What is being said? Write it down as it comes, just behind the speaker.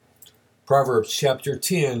Proverbs chapter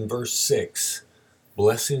 10, verse 6.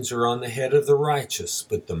 Blessings are on the head of the righteous,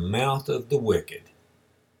 but the mouth of the wicked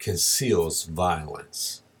conceals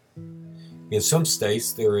violence. In some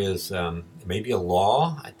states, there is maybe a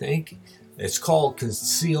law, I think. It's called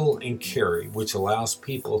conceal and carry, which allows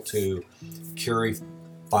people to carry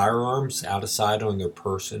firearms out of sight on their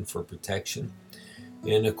person for protection.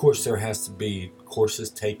 And of course, there has to be courses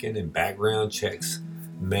taken and background checks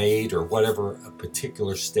made, or whatever a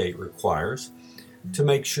particular state requires, to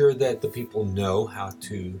make sure that the people know how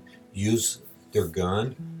to use their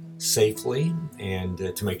gun safely, and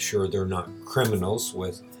to make sure they're not criminals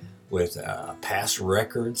with past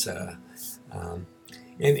records. And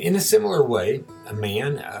in a similar way,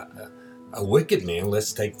 a wicked man,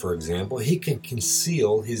 let's take for example, he can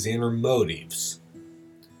conceal his inner motives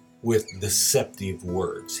with deceptive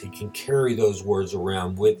words. He can carry those words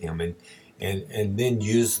around with him and then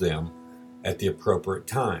use them at the appropriate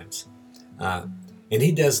times. And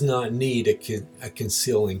he does not need a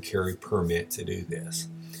conceal and carry permit to do this.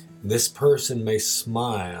 This person may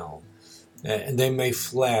smile, and they may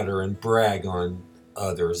flatter and brag on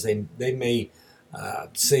others. They may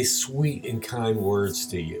say sweet and kind words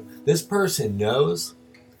to you. This person knows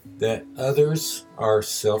that others are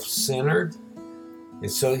self-centered,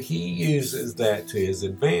 and so he uses that to his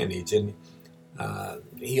advantage, and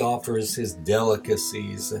he offers his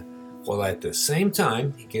delicacies, while at the same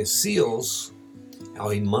time he conceals how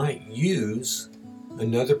he might use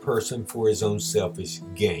another person for his own selfish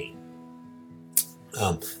gain.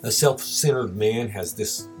 A self-centered man has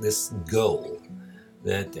this goal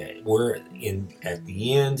that at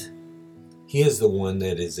the end, he is the one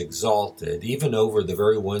that is exalted, even over the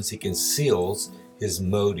very ones he conceals his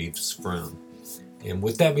motives from. And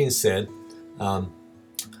with that being said, a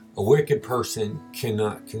wicked person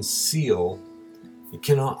cannot conceal, he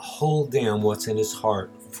cannot hold down what's in his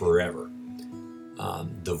heart forever.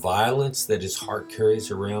 The violence that his heart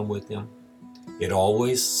carries around with him, it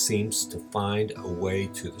always seems to find a way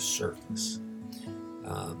to the surface.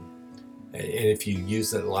 And if you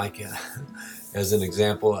use it like as an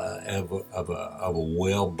example of a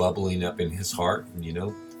well bubbling up in his heart,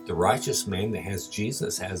 the righteous man that has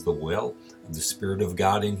Jesus has the well of the Spirit of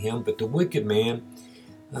God in him, but the wicked man,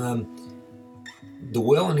 the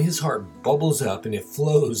well in his heart bubbles up and it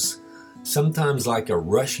flows sometimes like a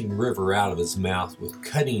rushing river out of his mouth with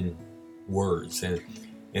cutting words, and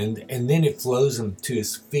then it flows him to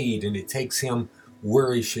his feet, and it takes him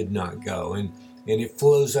where he should not go, and it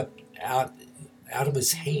flows up out of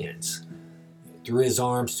his hands, through his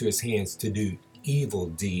arms to his hands, to do evil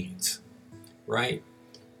deeds, right?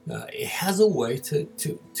 It has a way to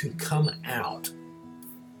come out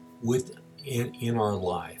in our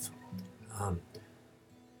life.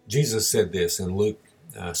 Jesus said this in Luke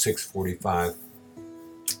 6:45.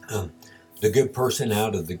 The good person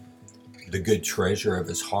out of the good treasure of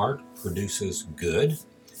his heart produces good,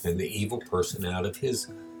 and the evil person out of his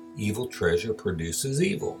evil treasure produces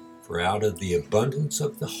evil. For out of the abundance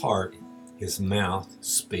of the heart, his mouth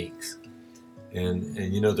speaks. And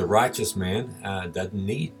the righteous man doesn't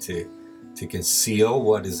need to conceal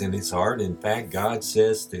what is in his heart. In fact, God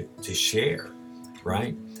says to share,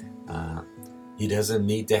 right? He doesn't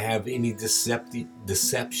need to have any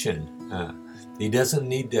deception. He doesn't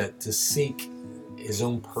need to seek his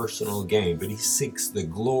own personal gain, but he seeks the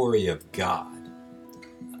glory of God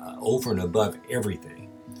over and above everything.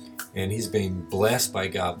 And he's being blessed by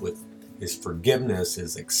God with his forgiveness,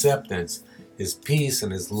 his acceptance, his peace,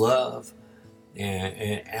 and his love.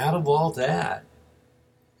 And out of all that,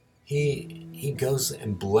 he goes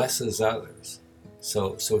and blesses others.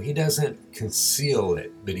 So he doesn't conceal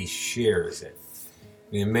it, but he shares it.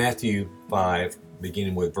 In Matthew 5,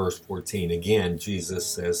 beginning with verse 14, again,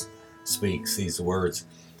 Jesus speaks these words.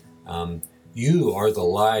 You are the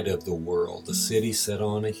light of the world. The city set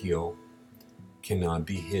on a hill cannot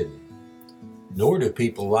be hidden. Nor do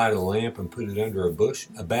people light a lamp and put it under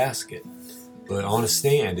a basket, but on a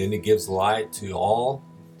stand, and it gives light to all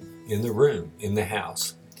in the room, in the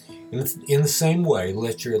house. In the same way,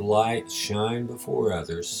 let your light shine before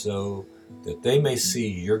others, so that they may see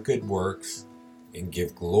your good works and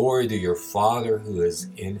give glory to your Father who is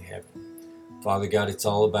in heaven. Father God, it's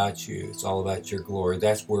all about you. It's all about your glory.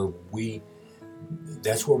 That's where we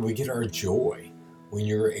get our joy, when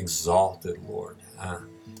you're exalted, Lord.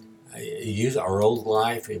 Our old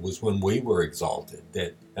life, it was when we were exalted.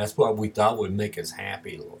 That's what we thought would make us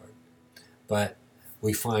happy, Lord. But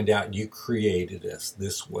we find out you created us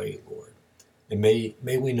this way, Lord. And may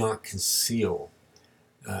we not conceal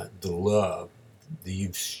the love that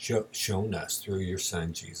you've shown us through your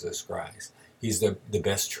Son, Jesus Christ. He's the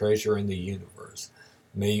best treasure in the universe.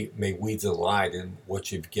 May we delight in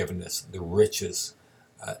what you've given us, the riches,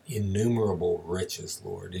 innumerable riches,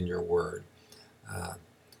 Lord, in your word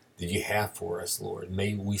that you have for us, Lord.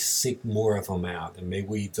 May we seek more of them out, and may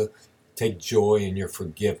we take joy in your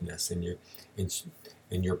forgiveness and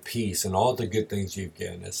in your peace and all the good things you've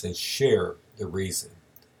given us, and share the reason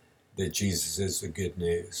that Jesus is the good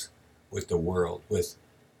news with the world, with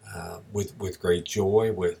great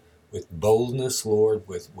joy, with boldness, Lord,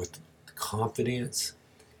 with confidence,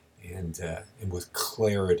 and with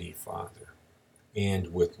clarity, Father,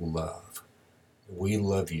 and with love. We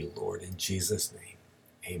love you, Lord, in Jesus' name.